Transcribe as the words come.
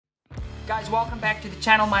Guys, welcome back to the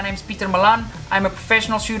channel. My name is Pieter Malan. I'm a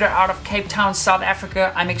professional shooter out of Cape Town, South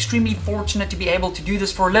Africa. I'm extremely fortunate to be able to do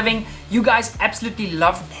this for a living. You guys absolutely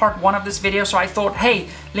loved part 1 of this video, so I thought, hey,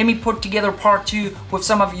 let me put together part 2 with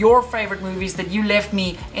some of your favorite movies that you left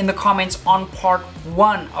me in the comments on part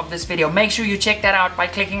 1 of this video. Make sure you check that out by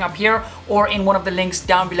clicking up here or in one of the links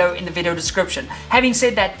down below in the video description. Having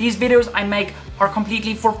said that, these videos I make are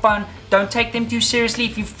completely for fun. Don't take them too seriously.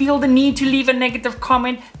 If you feel the need to leave a negative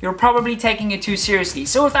comment, you're probably taking it too seriously.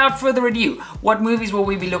 So without further ado, what movies will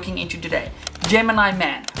we be looking into today? Gemini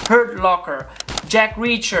Man, Hurt Locker, Jack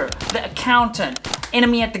Reacher, The Accountant,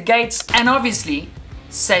 Enemy at the Gates, and obviously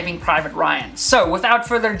Saving Private Ryan. So without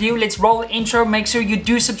further ado, let's roll the intro. Make sure you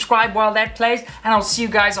do subscribe while that plays, and I'll see you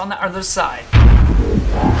guys on the other side.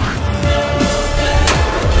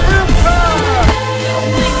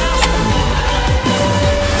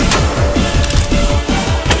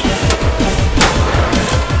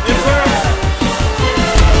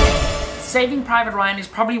 Saving Private Ryan is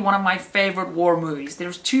probably one of my favorite war movies.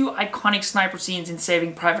 There's 2 iconic sniper scenes in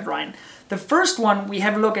Saving Private Ryan. The first one, we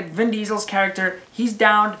have a look at Vin Diesel's character. He's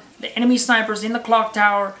downed, the enemy sniper's in the clock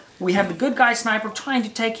tower. We have the good guy sniper trying to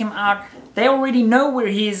take him out. They already know where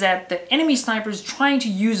he is at. The enemy sniper is trying to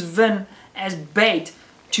use Vin as bait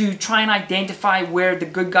to try and identify where the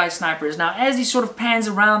good guy sniper is. Now, as he sort of pans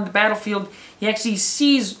around the battlefield, he actually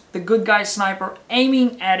sees the good guy sniper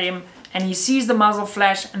aiming at him, and he sees the muzzle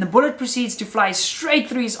flash, and the bullet proceeds to fly straight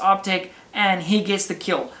through his optic, and he gets the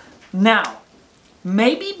kill. Now,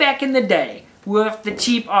 maybe back in the day, with the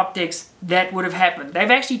cheap optics, that would have happened.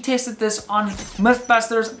 They've actually tested this on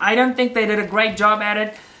Mythbusters. I don't think they did a great job at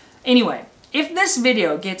it. Anyway, if this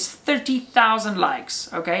video gets 30,000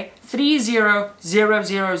 likes, okay,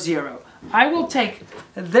 30000, I will take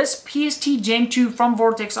this PST Gen 2 from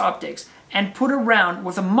Vortex Optics and put a round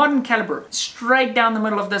with a modern caliber straight down the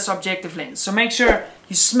middle of this objective lens. So make sure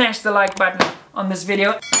you smash the like button on this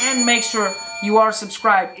video and make sure you are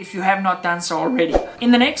subscribed if you have not done so already.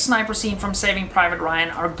 In the next sniper scene from Saving Private Ryan,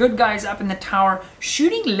 our good guy is up in the tower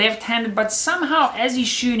shooting left-handed, but somehow as he's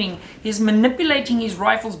shooting, he's manipulating his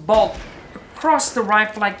rifle's bolt across the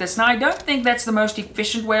rifle like this. Now, I don't think that's the most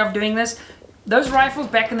efficient way of doing this. Those rifles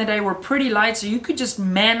back in the day were pretty light, so you could just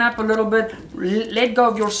man up a little bit, let go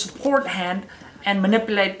of your support hand, and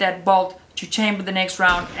manipulate that bolt to chamber the next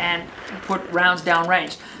round and put rounds down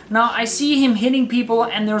range. Now, I see him hitting people,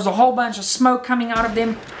 and there's a whole bunch of smoke coming out of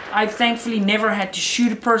them. I've thankfully never had to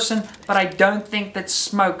shoot a person, but I don't think that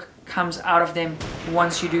smoke comes out of them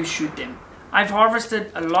once you do shoot them. I've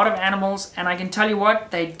harvested a lot of animals, and I can tell you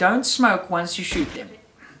what, they don't smoke once you shoot them.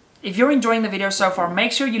 If you're enjoying the video so far,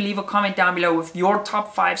 make sure you leave a comment down below with your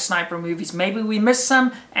top 5 sniper movies. Maybe we missed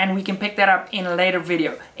some and we can pick that up in a later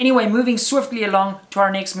video. Anyway, moving swiftly along to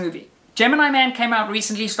our next movie. Gemini Man came out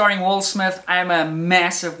recently starring Will Smith. I'm a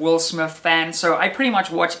massive Will Smith fan, so I pretty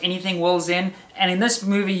much watch anything Will's in. And in this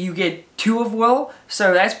movie you get 2 of Will,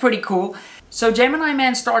 so that's pretty cool. So Gemini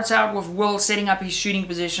Man starts out with Will setting up his shooting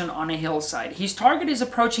position on a hillside. His target is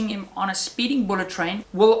approaching him on a speeding bullet train.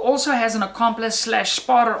 Will also has an accomplice /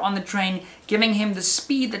 spotter on the train, giving him the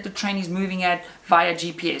speed that the train is moving at via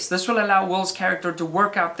GPS. This will allow Will's character to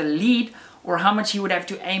work out the lead, or how much he would have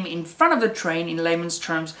to aim in front of the train in layman's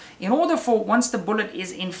terms, in order for, once the bullet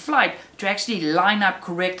is in flight, to actually line up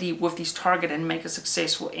correctly with his target and make a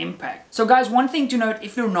successful impact. So guys, one thing to note,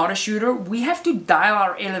 if you're not a shooter, we have to dial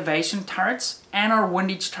our elevation turrets and our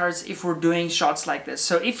windage turrets if we're doing shots like this.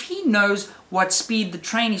 So if he knows what speed the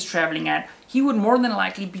train is traveling at, he would more than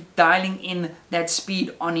likely be dialing in that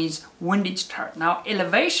speed on his windage turret. Now,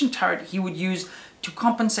 elevation turret he would use to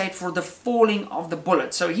compensate for the falling of the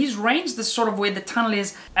bullet. So he's ranged this sort of where the tunnel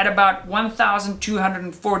is at about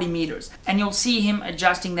 1,240 meters. And you'll see him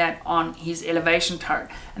adjusting that on his elevation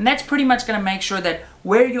turret. And that's pretty much going to make sure that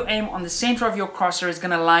where you aim on the center of your crosshair is going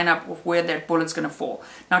to line up with where that bullet's going to fall.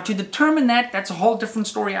 Now, to determine that, that's a whole different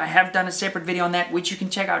story. I have done a separate video on that, which you can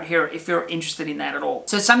check out here if you're interested in that at all.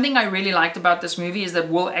 So something I really liked about this movie is that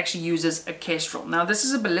Will actually uses a Kestrel. Now, this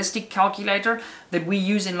is a ballistic calculator that we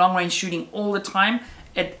use in long-range shooting all the time.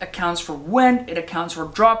 It accounts for wind, it accounts for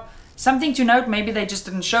drop. Something to note, maybe they just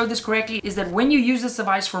didn't show this correctly, is that when you use this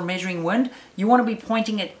device for measuring wind, you want to be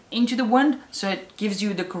pointing it into the wind so it gives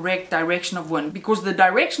you the correct direction of wind, because the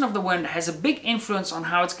direction of the wind has a big influence on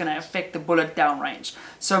how it's going to affect the bullet downrange.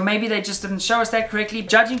 So maybe they just didn't show us that correctly.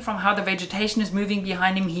 Judging from how the vegetation is moving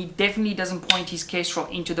behind him, he definitely doesn't point his Kestrel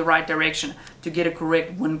into the right direction to get a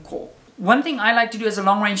correct wind call. One thing I like to do as a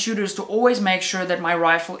long range shooter is to always make sure that my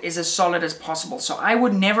rifle is as solid as possible. So I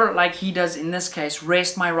would never, like he does in this case,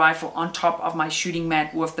 rest my rifle on top of my shooting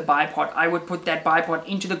mat with the bipod. I would put that bipod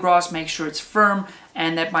into the grass, make sure it's firm,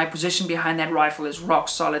 and that my position behind that rifle is rock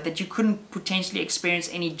solid, that you couldn't potentially experience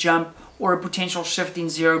any jump or a potential shift in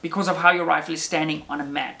zero because of how your rifle is standing on a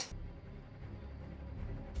mat.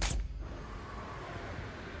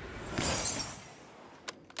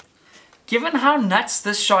 Given how nuts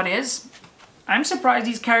this shot is, I'm surprised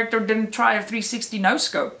his character didn't try a 360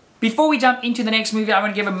 no-scope. Before we jump into the next movie, I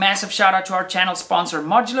want to give a massive shout out to our channel sponsor,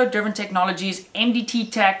 Modular Driven Technologies.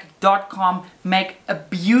 MDTTech.com make a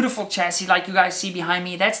beautiful chassis like you guys see behind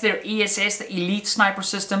me. That's their ESS, the Elite Sniper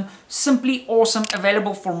System. Simply awesome,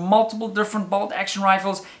 available for multiple different bolt action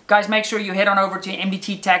rifles. Guys, make sure you head on over to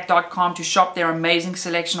MDTTech.com to shop their amazing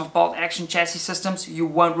selection of bolt action chassis systems. You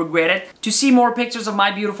won't regret it. To see more pictures of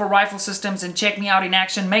my beautiful rifle systems and check me out in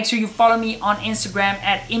action, make sure you follow me on Instagram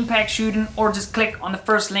at Impact Shooting, or just click on the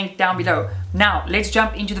first link down below. Now, let's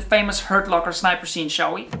jump into the famous Hurt Locker sniper scene,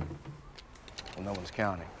 shall we? Well, no one's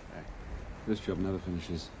counting. Right? This job never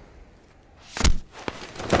finishes.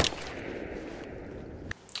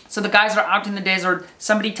 So the guys are out in the desert,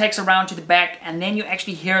 somebody takes a round to the back, and then you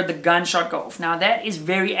actually hear the gunshot go off. Now that is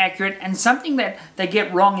very accurate and something that they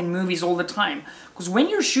get wrong in movies all the time. Because when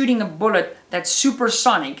you're shooting a bullet that's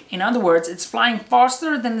supersonic, in other words, it's flying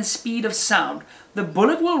faster than the speed of sound, the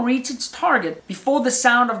bullet will reach its target before the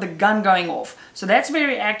sound of the gun going off. So that's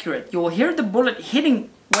very accurate. You'll hear the bullet hitting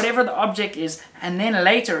whatever the object is, and then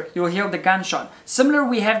later you'll hear the gunshot. Similar,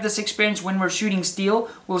 we have this experience when we're shooting steel.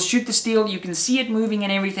 We'll shoot the steel, you can see it moving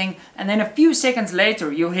and everything, and then a few seconds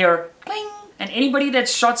later you'll hear cling. And anybody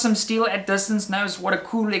that's shot some steel at distance knows what a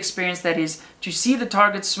cool experience that is, to see the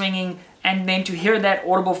target swinging and then to hear that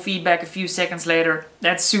audible feedback a few seconds later.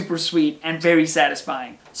 That's super sweet and very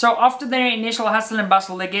satisfying. So after their initial hustle and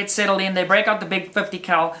bustle, they get settled in, they break out the big 50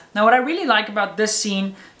 cal. Now what I really like about this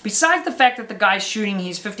scene, besides the fact that the guy's shooting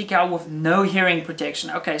his 50 cal with no hearing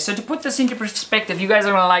protection. Okay, so to put this into perspective, you guys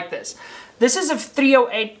are gonna like this. This is a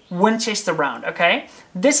 308 Winchester round, okay?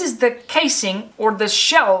 This is the casing or the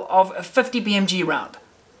shell of a 50 BMG round.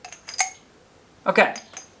 Okay,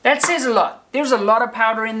 that says a lot. There's a lot of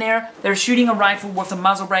powder in there. They're shooting a rifle with a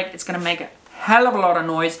muzzle brake. It's gonna make a hell of a lot of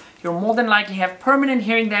noise. You'll more than likely have permanent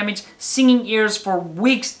hearing damage, singing ears for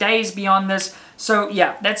weeks, days beyond this. So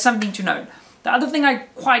yeah, that's something to note. The other thing I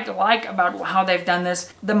quite like about how they've done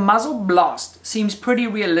this, the muzzle blast seems pretty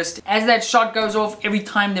realistic. As that shot goes off, every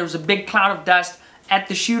time there's a big cloud of dust at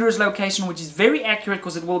the shooter's location, which is very accurate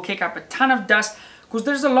because it will kick up a ton of dust, because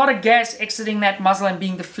there's a lot of gas exiting that muzzle and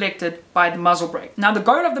being deflected by the muzzle brake. Now the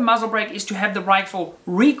goal of the muzzle brake is to have the rifle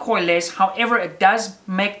recoil less, however it does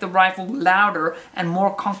make the rifle louder and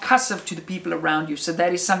more concussive to the people around you, so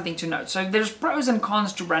that is something to note. So there's pros and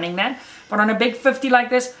cons to running that, but on a big 50 like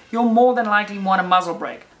this, you'll more than likely want a muzzle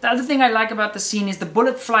brake. The other thing I like about the scene is the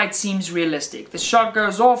bullet flight seems realistic. The shot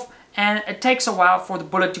goes off, and it takes a while for the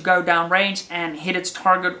bullet to go down range and hit its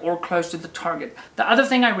target or close to the target. The other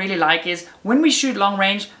thing I really like is when we shoot long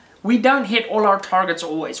range, we don't hit all our targets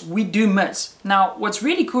always. We do miss. Now, what's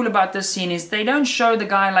really cool about this scene is they don't show the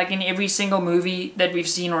guy like in every single movie that we've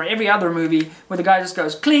seen or every other movie where the guy just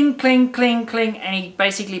goes cling, cling, cling, cling, and he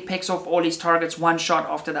basically picks off all his targets one shot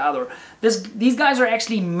after the other. These guys are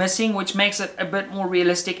actually missing, which makes it a bit more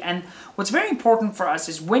realistic. And what's very important for us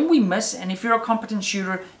is when we miss, and if you're a competent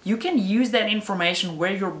shooter, you can use that information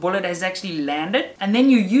where your bullet has actually landed, and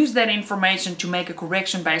then you use that information to make a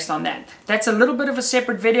correction based on that. That's a little bit of a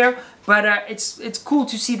separate video, but it's cool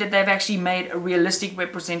to see that they've actually made a realistic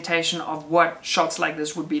representation of what shots like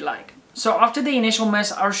this would be like. So after the initial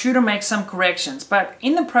miss, our shooter makes some corrections, but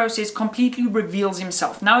in the process completely reveals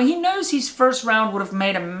himself. Now he knows his first round would have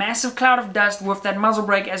made a massive cloud of dust with that muzzle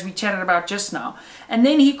brake as we chatted about just now. And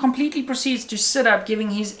then he completely proceeds to sit up,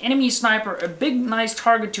 giving his enemy sniper a big nice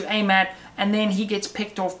target to aim at, and then he gets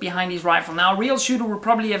picked off behind his rifle. Now a real shooter would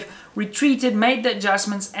probably have retreated, made the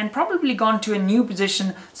adjustments, and probably gone to a new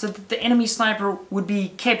position so that the enemy sniper would be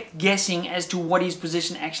kept guessing as to what his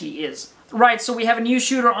position actually is. Right, so we have a new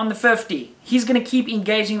shooter on the 50. He's going to keep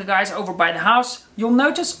engaging the guys over by the house. You'll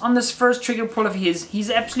notice on this first trigger pull of his, he's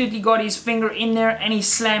absolutely got his finger in there and he's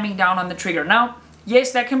slamming down on the trigger. Now,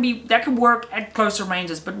 yes, that can work at closer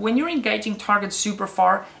ranges, but when you're engaging targets super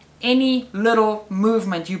far, any little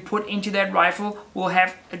movement you put into that rifle will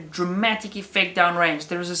have a dramatic effect downrange.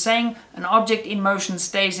 There is a saying, an object in motion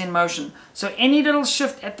stays in motion. So any little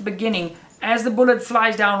shift at the beginning as the bullet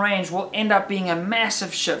flies downrange will end up being a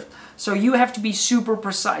massive shift. So you have to be super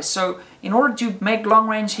precise. So in order to make long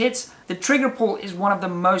range hits, the trigger pull is one of the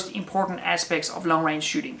most important aspects of long range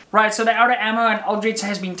shooting. Right, so the outer ammo, and Aldrich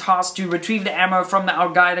has been tasked to retrieve the ammo from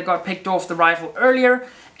our guy that got picked off the rifle earlier,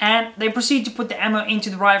 and they proceed to put the ammo into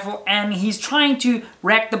the rifle, and he's trying to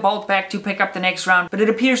rack the bolt back to pick up the next round, but it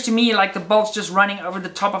appears to me like the bolt's just running over the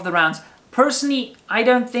top of the rounds. Personally, I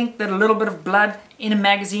don't think that a little bit of blood in a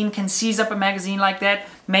magazine can seize up a magazine like that.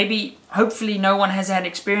 Maybe, hopefully no one has had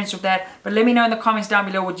experience with that, but let me know in the comments down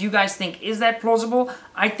below what you guys think. Is that plausible?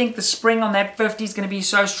 I think the spring on that 50 is going to be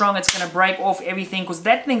so strong it's going to break off everything, because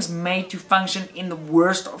that thing's made to function in the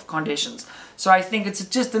worst of conditions. So I think it's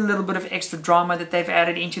just a little bit of extra drama that they've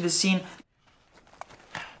added into the scene.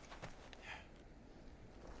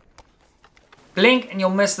 Blink and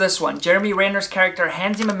you'll miss this one. Jeremy Renner's character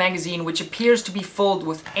hands him a magazine which appears to be filled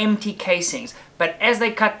with empty casings, but as they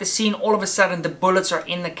cut the scene, all of a sudden the bullets are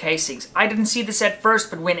in the casings. I didn't see this at first,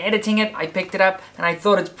 but when editing it I picked it up and I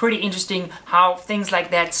thought it's pretty interesting how things like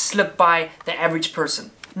that slip by the average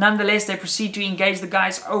person. Nonetheless, they proceed to engage the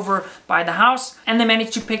guys over by the house, and they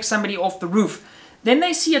manage to pick somebody off the roof. Then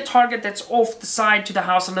they see a target that's off the side to the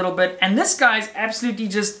house a little bit, and this guy's absolutely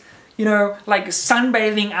just, you know, like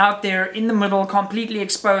sunbathing out there in the middle, completely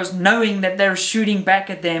exposed, knowing that they're shooting back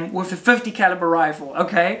at them with a .50 caliber rifle,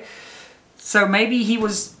 okay? So maybe he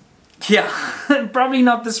was, yeah, probably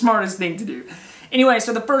not the smartest thing to do. Anyway,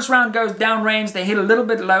 so the first round goes downrange, they hit a little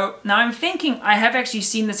bit low. Now I'm thinking, I have actually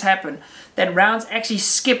seen this happen, that rounds actually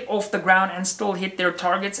skip off the ground and still hit their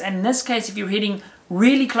targets, and in this case, if you're hitting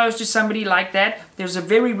really close to somebody like that, there's a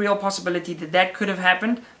very real possibility that that could have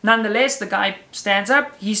happened. Nonetheless, the guy stands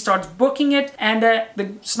up, he starts booking it, and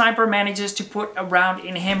the sniper manages to put a round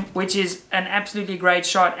in him, which is an absolutely great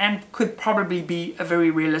shot and could probably be a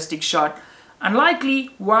very realistic shot. Unlikely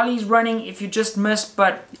while he's running if you just missed,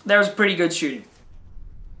 but that was pretty good shooting.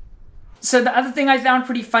 So the other thing I found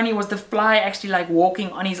pretty funny was the fly actually like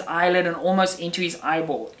walking on his eyelid and almost into his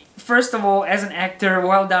eyeball. First of all, as an actor,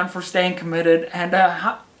 well done for staying committed. And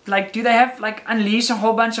like, do they have like unleash a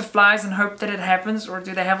whole bunch of flies and hope that it happens, or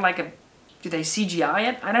do they have like do they CGI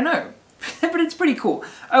it? I don't know. But it's pretty cool.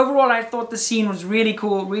 Overall, I thought the scene was really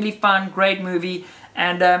cool, really fun, great movie,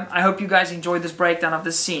 and I hope you guys enjoyed this breakdown of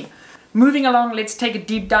this scene. Moving along, let's take a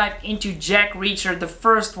deep dive into Jack Reacher, the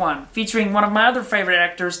first one, featuring one of my other favorite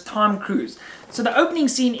actors, Tom Cruise. So the opening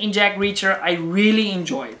scene in Jack Reacher, I really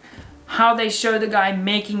enjoyed. How they show the guy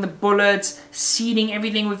making the bullets, seeding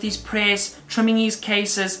everything with his press, trimming his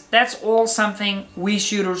cases. That's all something we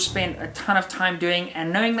shooters spend a ton of time doing,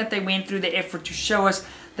 and knowing that they went through the effort to show us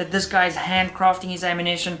that this guy's handcrafting his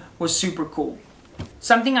ammunition was super cool.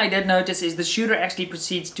 Something I did notice is the shooter actually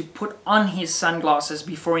proceeds to put on his sunglasses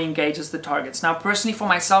before he engages the targets. Now personally for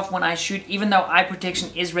myself, when I shoot, even though eye protection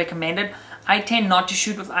is recommended, I tend not to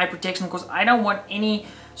shoot with eye protection because I don't want any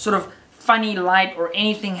sort of funny light or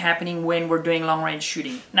anything happening when we're doing long range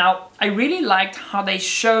shooting. Now I really liked how they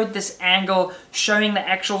showed this angle, showing the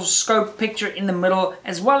actual scope picture in the middle,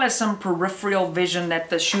 as well as some peripheral vision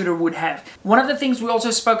that the shooter would have. One of the things we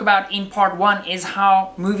also spoke about in part 1 is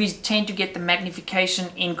how movies tend to get the magnification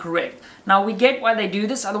incorrect. Now we get why they do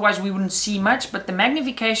this, otherwise we wouldn't see much, but the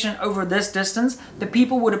magnification over this distance, the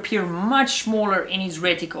people would appear much smaller in his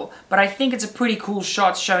reticle. But I think it's a pretty cool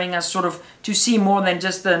shot, showing us sort of to see more than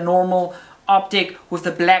just the normal optic with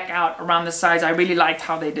the blackout around the sides. I really liked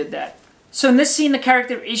how they did that. So in this scene, the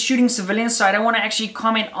character is shooting civilians, so I don't want to actually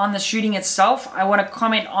comment on the shooting itself. I want to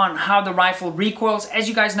comment on how the rifle recoils. As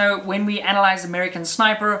you guys know, when we analyzed American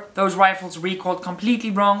Sniper, those rifles recoiled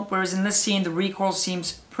completely wrong, whereas in this scene, the recoil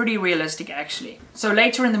seems pretty realistic actually. So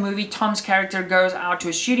later in the movie, Tom's character goes out to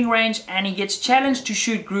a shooting range and he gets challenged to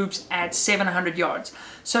shoot groups at 700 yards.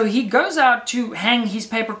 So he goes out to hang his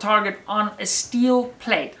paper target on a steel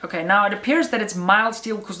plate. Okay, now it appears that it's mild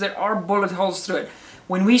steel because there are bullet holes through it.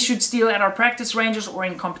 When we shoot steel at our practice ranges or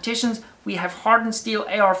in competitions, we have hardened steel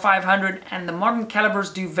AR-500, and the modern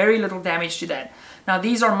calibers do very little damage to that. Now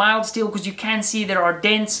these are mild steel because you can see there are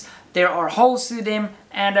dents, there are holes through them,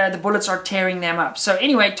 and the bullets are tearing them up. So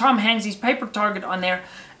anyway, Tom hangs his paper target on there,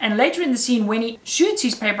 and later in the scene when he shoots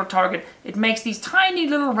his paper target, it makes these tiny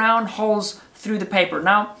little round holes through the paper.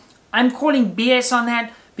 Now I'm calling BS on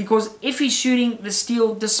that, because if he's shooting the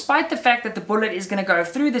steel, despite the fact that the bullet is going to go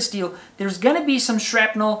through the steel, there's going to be some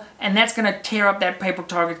shrapnel, and that's going to tear up that paper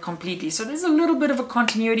target completely. So there's a little bit of a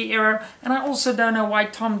continuity error, and I also don't know why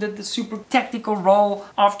Tom did the super tactical roll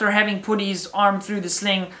after having put his arm through the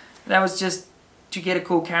sling. That was just to get a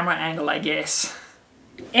cool camera angle, I guess.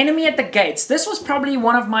 Enemy at the Gates. This was probably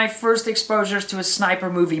one of my first exposures to a sniper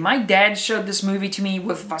movie. My dad showed this movie to me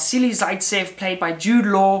with Vasily Zaitsev, played by Jude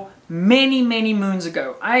Law, many moons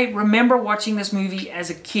ago. I remember watching this movie as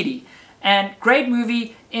a kiddie, And great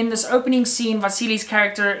movie. In this opening scene, Vasily's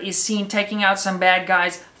character is seen taking out some bad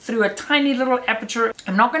guys through a tiny little aperture.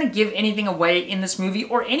 I'm not going to give anything away in this movie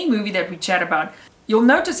or any movie that we chat about. You'll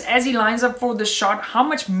notice as he lines up for the shot how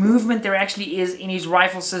much movement there actually is in his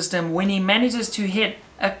rifle system when he manages to hit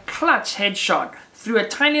a clutch headshot through a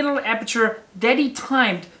tiny little aperture that he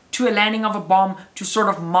timed to a landing of a bomb to sort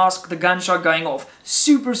of mask the gunshot going off.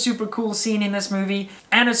 Super, super cool scene in this movie,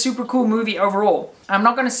 and a super cool movie overall. I'm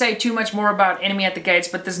not going to say too much more about Enemy at the Gates,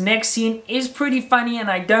 but this next scene is pretty funny,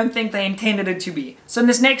 and I don't think they intended it to be. So in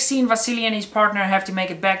this next scene, Vasily and his partner have to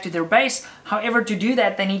make it back to their base. However, to do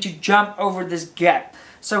that, they need to jump over this gap.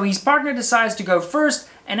 So his partner decides to go first,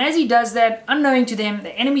 and as he does that, unknowing to them,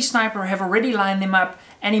 the enemy sniper have already lined them up,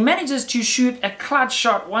 and he manages to shoot a clutch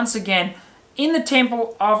shot once again in the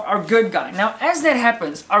temple of our good guy. Now, as that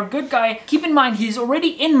happens, our good guy, keep in mind, he's already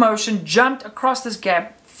in motion, jumped across this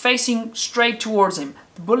gap, facing straight towards him.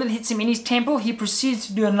 The bullet hits him in his temple. He proceeds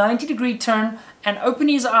to do a 90-degree turn and open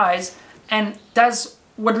his eyes and does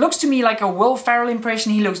what looks to me like a Will Ferrell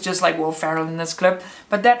impression. He looks just like Will Ferrell in this clip,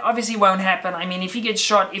 but that obviously won't happen. I mean, if he gets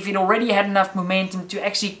shot, if it already had enough momentum to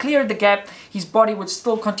actually clear the gap, his body would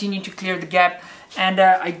still continue to clear the gap, and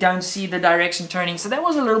I don't see the direction turning. So that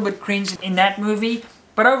was a little bit cringe in that movie,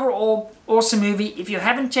 but overall, awesome movie. If you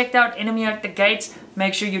haven't checked out Enemy at the Gates,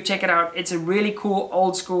 make sure you check it out. It's a really cool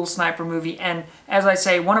old school sniper movie, and as I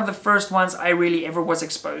say, one of the first ones I really ever was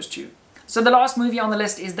exposed to. So the last movie on the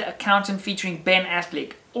list is The Accountant featuring Ben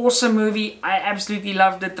Affleck. Awesome movie. I absolutely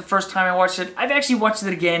loved it the first time I watched it. I've actually watched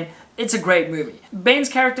it again. It's a great movie. Ben's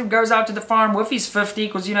character goes out to the farm with his 50,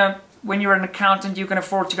 because you know, when you're an accountant, you can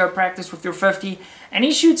afford to go practice with your 50, and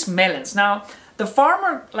he shoots melons. Now, the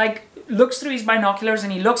farmer looks through his binoculars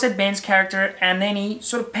and he looks at Ben's character, and then he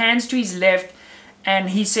sort of pans to his left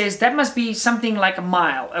and he says, that must be something like a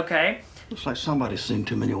mile, okay? Looks like somebody's seen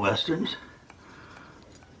too many westerns.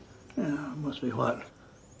 Yeah, must be what?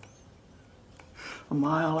 A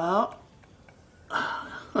mile out?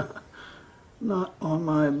 Not on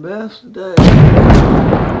my best day.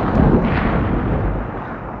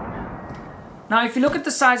 Now, if you look at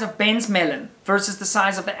the size of Ben's melon versus the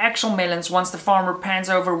size of the actual melons once the farmer pans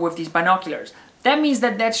over with these binoculars, that means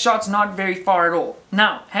that that shot's not very far at all.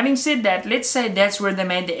 Now, having said that, let's say that's where they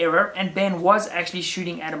made the error and Ben was actually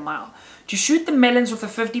shooting at a mile. To shoot the melons with a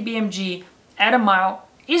 50 BMG at a mile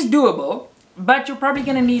is doable, but you're probably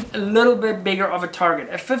going to need a little bit bigger of a target.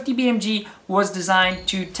 A 50 BMG was designed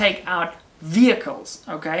to take out vehicles,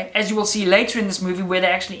 okay, as you will see later in this movie where they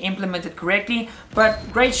actually implement it correctly. But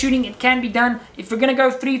great shooting, it can be done. If you're gonna go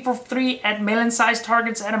 3 for 3 at melon-sized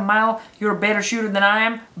targets at a mile, you're a better shooter than I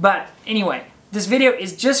am. But anyway, this video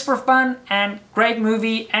is just for fun, and great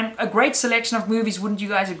movie and a great selection of movies, wouldn't you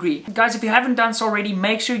guys agree? Guys, if you haven't done so already,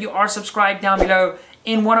 make sure you are subscribed down below.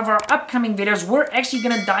 In one of our upcoming videos, we're actually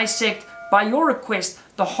gonna dissect, by your request,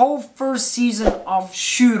 the whole first season of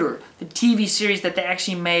Shooter, the TV series that they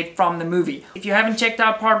actually made from the movie. If you haven't checked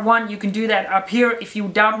out part 1, you can do that up here. If you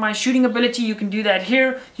doubt my shooting ability, you can do that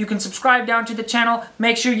here. You can subscribe down to the channel.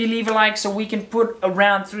 Make sure you leave a like so we can put a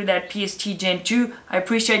round through that PST Gen 2. I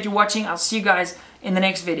appreciate you watching. I'll see you guys in the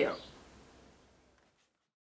next video.